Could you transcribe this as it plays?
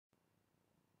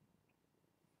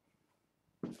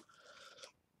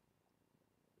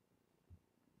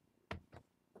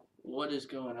What is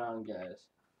going on, guys?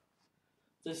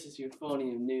 This is your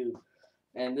phonium noob,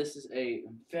 and this is a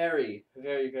very,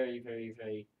 very, very, very,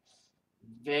 very,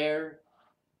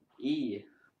 very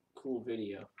cool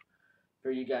video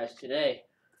for you guys today.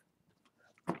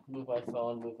 Move my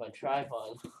phone, move my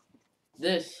tripod.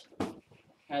 This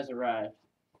has arrived.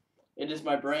 It is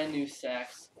my brand new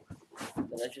sax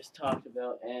that I just talked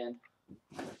about, and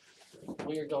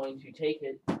we are going to take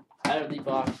it out of the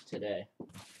box today.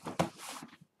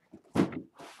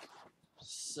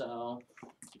 So,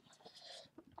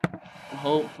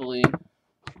 hopefully,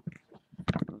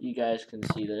 you guys can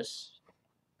see this.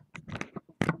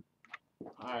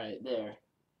 Alright, there.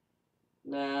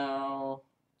 Now,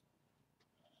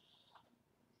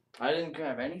 I didn't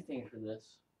grab anything for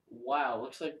this. Wow,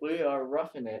 looks like we are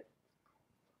roughing it.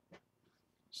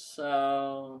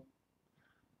 So,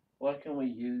 what can we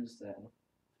use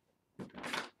then?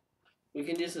 We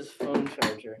can use this phone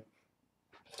charger.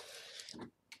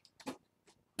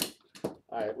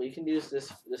 Alright, we can use this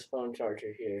phone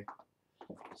charger here.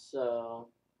 So,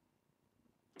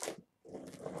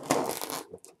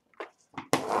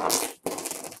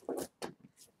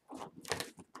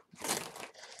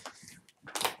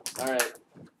 alright,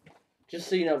 just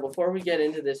so you know, before we get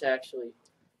into this actually,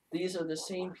 these are the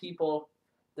same people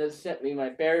that sent me my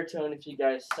baritone, if you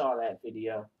guys saw that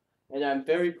video. And I'm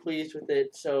very pleased with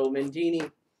it. So, Mendini,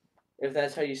 if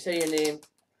that's how you say your name,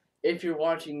 if you're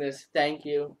watching this, thank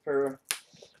you for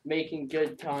making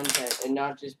good content and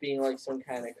not just being like some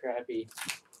kind of crappy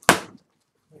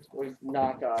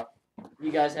knockoff.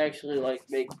 You guys actually like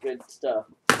make good stuff.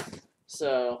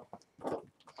 So,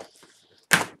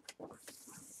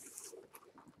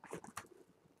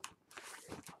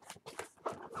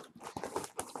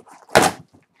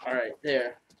 alright,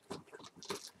 there.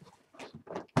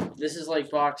 This is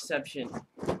like boxception.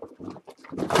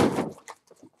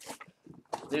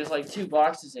 There's like 2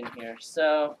 boxes in here.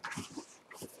 So,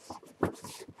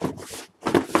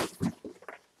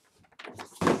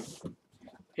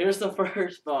 here's the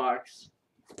first box.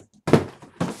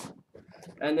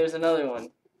 And there's another one.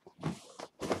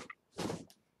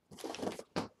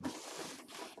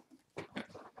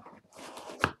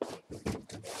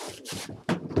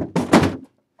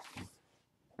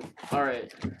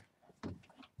 Alright.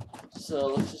 So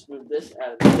let's just move this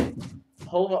out of the way.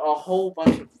 A whole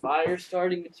bunch of fire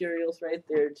starting materials right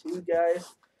there too,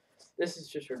 guys. This is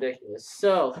just ridiculous.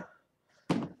 So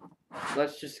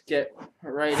let's just get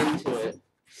right into it.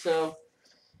 So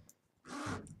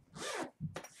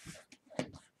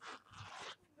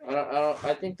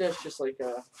I think that's just like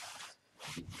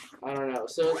I don't know.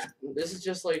 So this is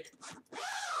just like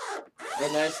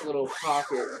a nice little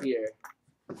pocket here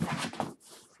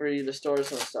for you to store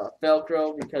some stuff.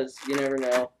 Velcro because you never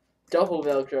know. Double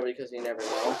Velcro because you never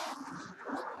know.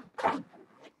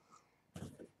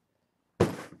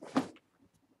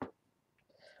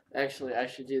 Actually, I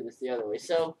should do this the other way.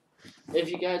 So,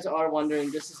 if you guys are wondering,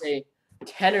 this is a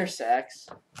tenor sax.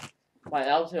 My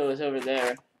alto is over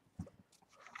there.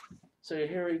 So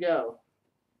here we go.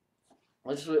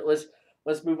 Let's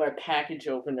move our package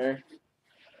opener.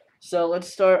 So let's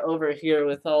start over here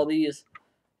with all these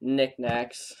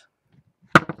knickknacks.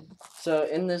 So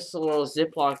in this little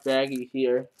Ziploc baggie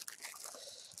here,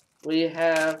 we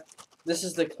have, this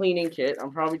is the cleaning kit.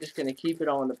 I'm probably just going to keep it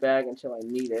all in the bag until I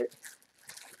need it.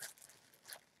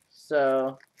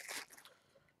 So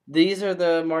these are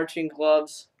the marching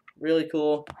gloves. Really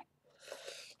cool.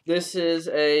 This is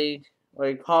a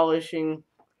like polishing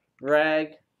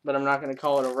rag, but I'm not going to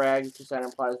call it a rag because that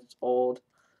implies it's old.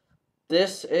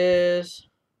 This is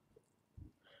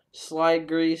slide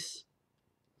grease,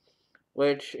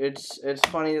 which it's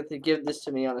funny that they give this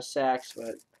to me on a sax,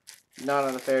 but not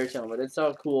on a fairy tale, but it's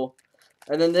all cool.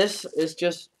 And then this is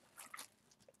just,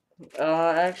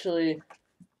 actually,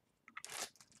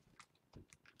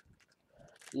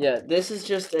 yeah, this is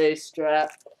just a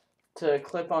strap to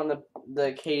clip on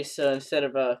the case, so instead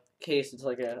of a case, it's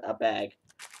like a bag,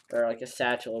 or like a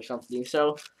satchel or something.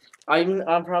 So, I'm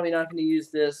probably not going to use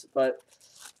this, but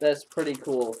that's pretty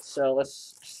cool. So,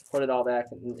 let's just put it all back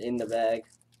in the bag.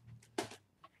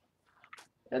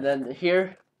 And then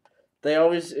here, they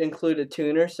always include a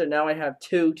tuner, so now I have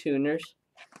 2 tuners.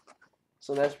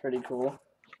 So that's pretty cool.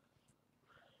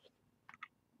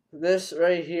 This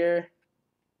right here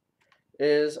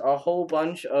is a whole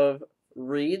bunch of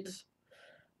reeds,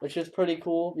 which is pretty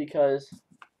cool because,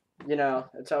 you know,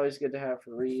 it's always good to have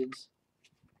reeds.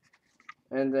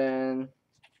 And then,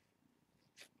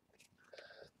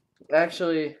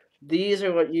 actually, these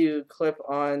are what you clip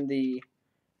on the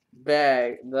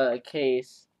bag, the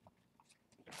case.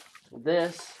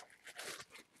 This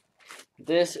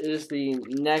this is the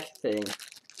neck thing.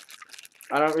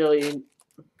 I don't really,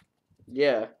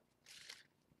 yeah.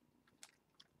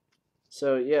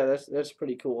 So yeah, that's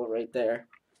pretty cool right there.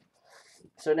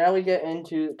 So now we get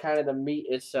into kind of the meat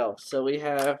itself. So we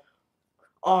have,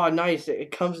 oh nice, it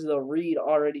comes with a reed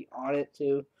already on it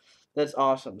too. That's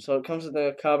awesome. So it comes with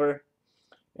the cover,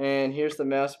 and here's the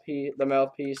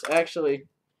mouthpiece. Actually,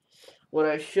 what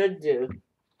I should do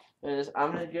is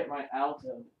I'm gonna get my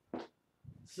alto,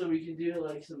 so we can do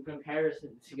like some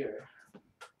comparisons here.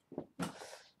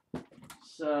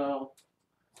 So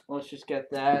let's just get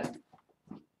that.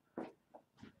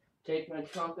 Take my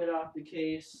trumpet off the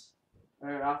case,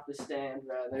 or off the stand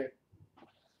rather,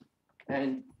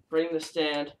 and bring the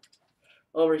stand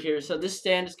over here. So this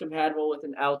stand is compatible with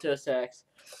an alto sax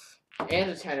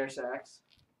and a tenor sax,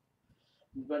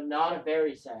 but not a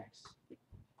bari sax,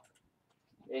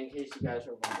 in case you guys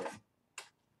were wondering.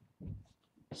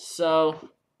 So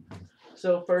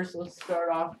first let's start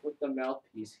off with the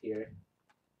mouthpiece here.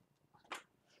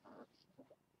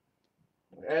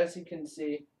 As you can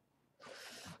see,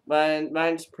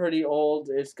 mine's pretty old.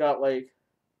 It's got like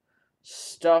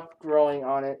stuff growing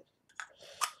on it.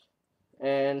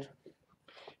 And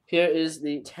here is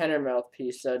the tenor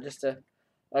mouthpiece. So just a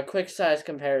quick size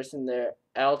comparison there.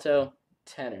 Alto,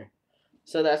 tenor.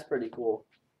 So that's pretty cool.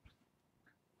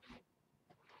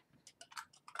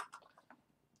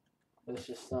 Let's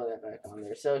just throw that back on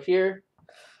there. So here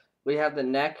we have the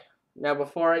neck. Now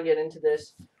before I get into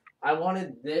this, I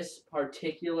wanted this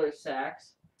particular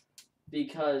sax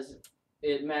because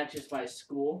it matches my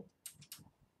school.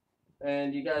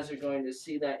 And you guys are going to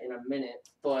see that in a minute.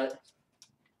 But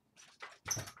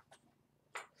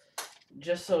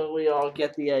just so we all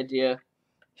get the idea,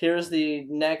 here's the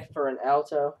neck for an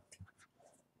alto.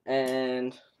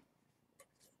 And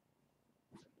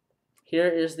here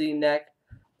is the neck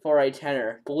for a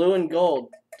tenor. Blue and gold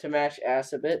to match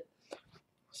ass a bit.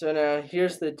 So now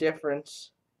here's the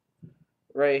difference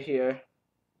right here.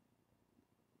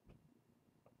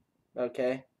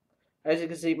 Okay. As you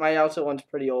can see, my alto one's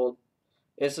pretty old.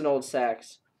 It's an old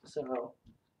sax. So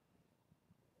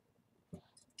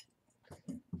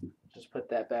just put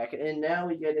that back. And now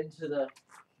we get into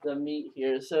the meat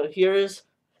here. So here's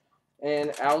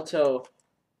an alto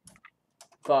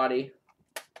body.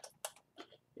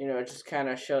 You know, just kind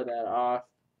of show that off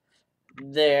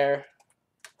there.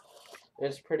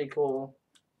 It's pretty cool.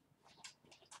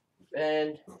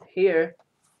 And here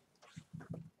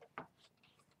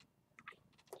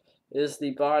is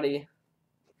the body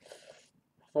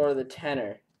for the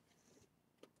tenor.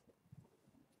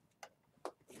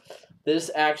 This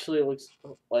actually looks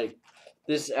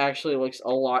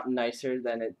a lot nicer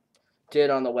than it did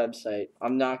on the website.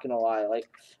 I'm not gonna lie. Like,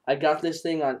 I got this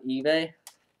thing on eBay.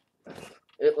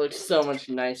 It looks so much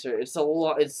nicer. It's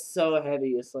so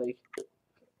heavy. It's like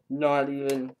not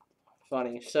even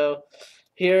funny. So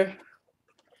here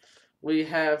we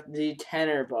have the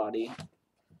tenor body.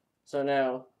 So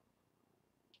now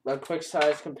a quick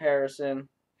size comparison.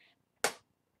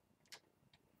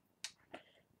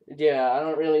 Yeah, I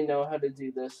don't really know how to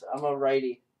do this. I'm a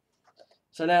righty.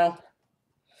 So now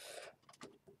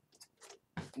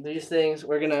these things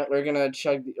we're gonna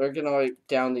like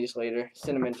down these later.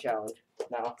 Cinnamon challenge.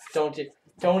 No,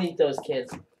 don't eat those,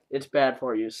 kids. It's bad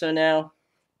for you. So now,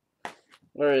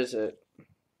 where is it?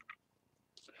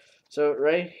 So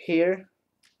right here.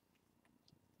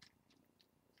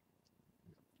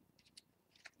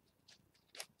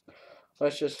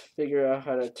 Let's just figure out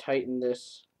how to tighten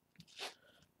this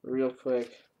real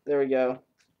quick. There we go.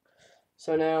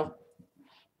 So now,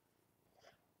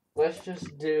 let's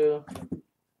just do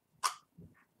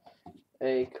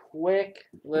a quick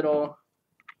little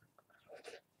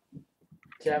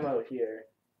demo here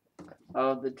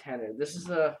of the tenor. This is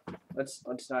let's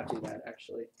not do that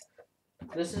actually.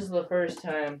 This is the first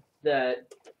time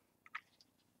that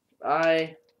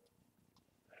I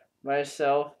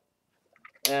myself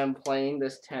am playing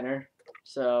this tenor.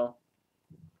 So,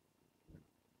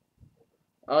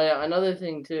 oh yeah, another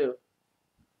thing too.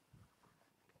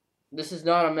 This is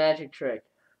not a magic trick.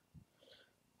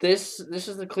 This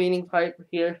is the cleaning pipe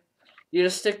here. You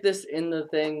just stick this in the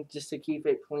thing just to keep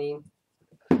it clean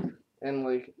and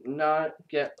like not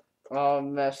get all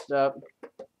messed up.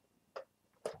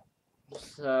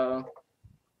 So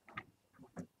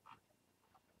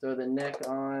throw the neck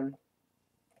on.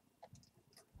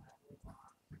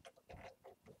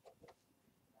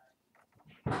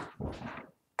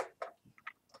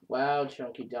 Wow,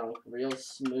 chunky dunk, real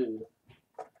smooth.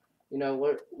 You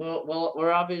know,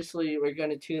 we're obviously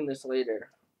gonna tune this later,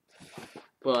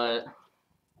 but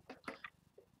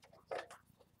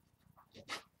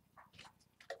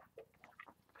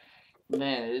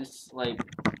Man, it's like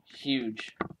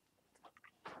huge.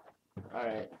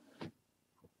 Alright.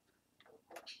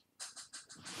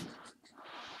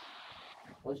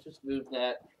 Let's just move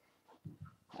that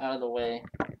out of the way.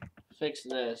 Fix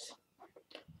this.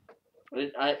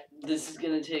 This is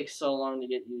gonna take so long to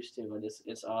get used to, but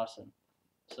it's awesome.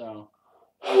 So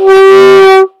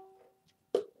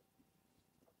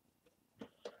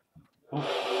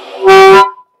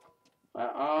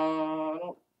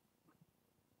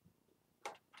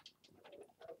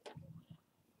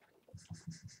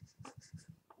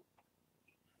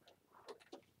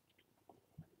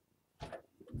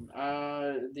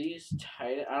these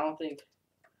tight. I don't think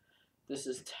this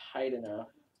is tight enough.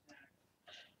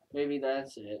 Maybe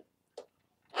that's it.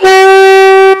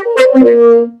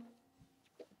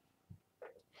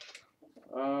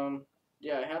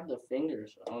 Yeah, I have the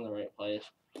fingers on the right place.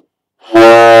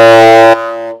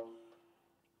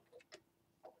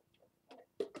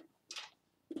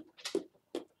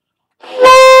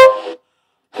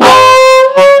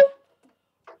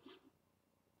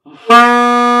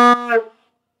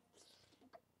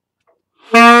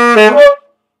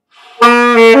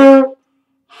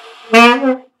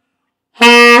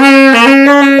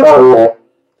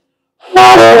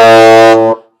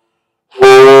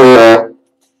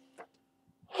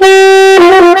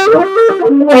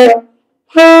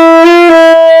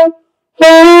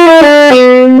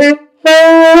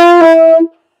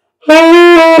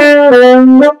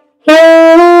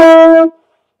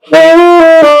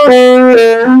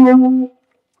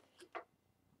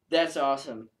 That's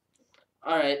awesome.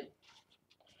 All right.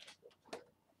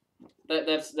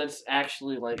 That's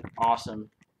actually like awesome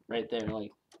right there.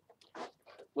 Like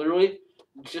literally,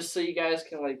 just so you guys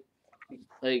can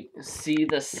like see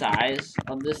the size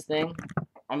of this thing.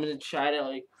 I'm gonna try to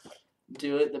like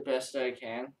do it the best I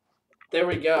can. There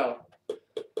we go.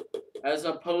 As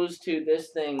opposed to this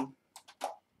thing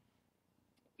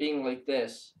being like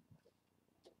this.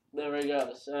 There we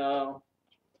go. So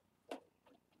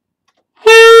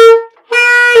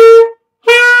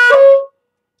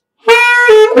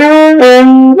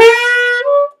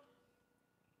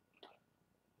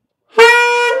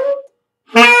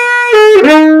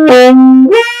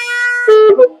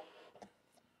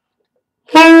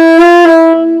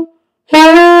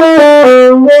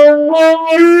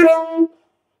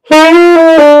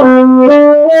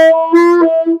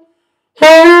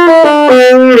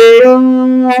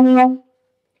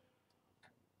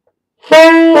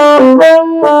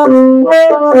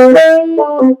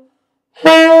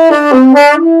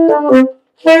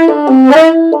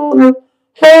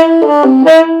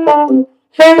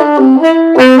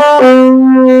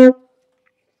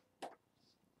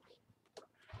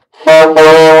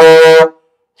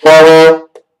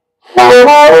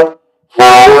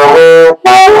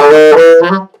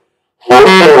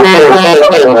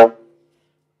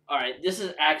alright, this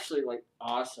is actually like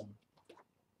awesome.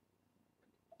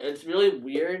 It's really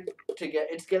weird to get.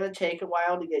 It's gonna take a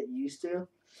while to get used to,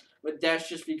 but that's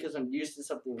just because I'm used to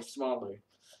something smaller.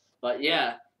 But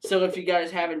yeah, so if you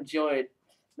guys have enjoyed,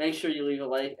 make sure you leave a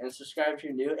like and subscribe if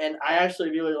you're new. And I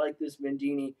actually really like this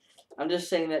Mendini. I'm just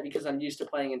saying that because I'm used to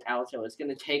playing an alto. It's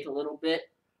gonna take a little bit,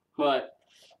 but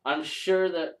I'm sure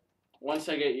that once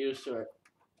I get used to it,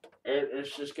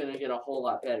 it's just gonna get a whole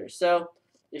lot better. So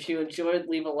if you enjoyed,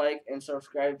 leave a like and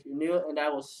subscribe if you're new, and I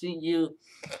will see you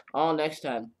all next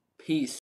time. Peace.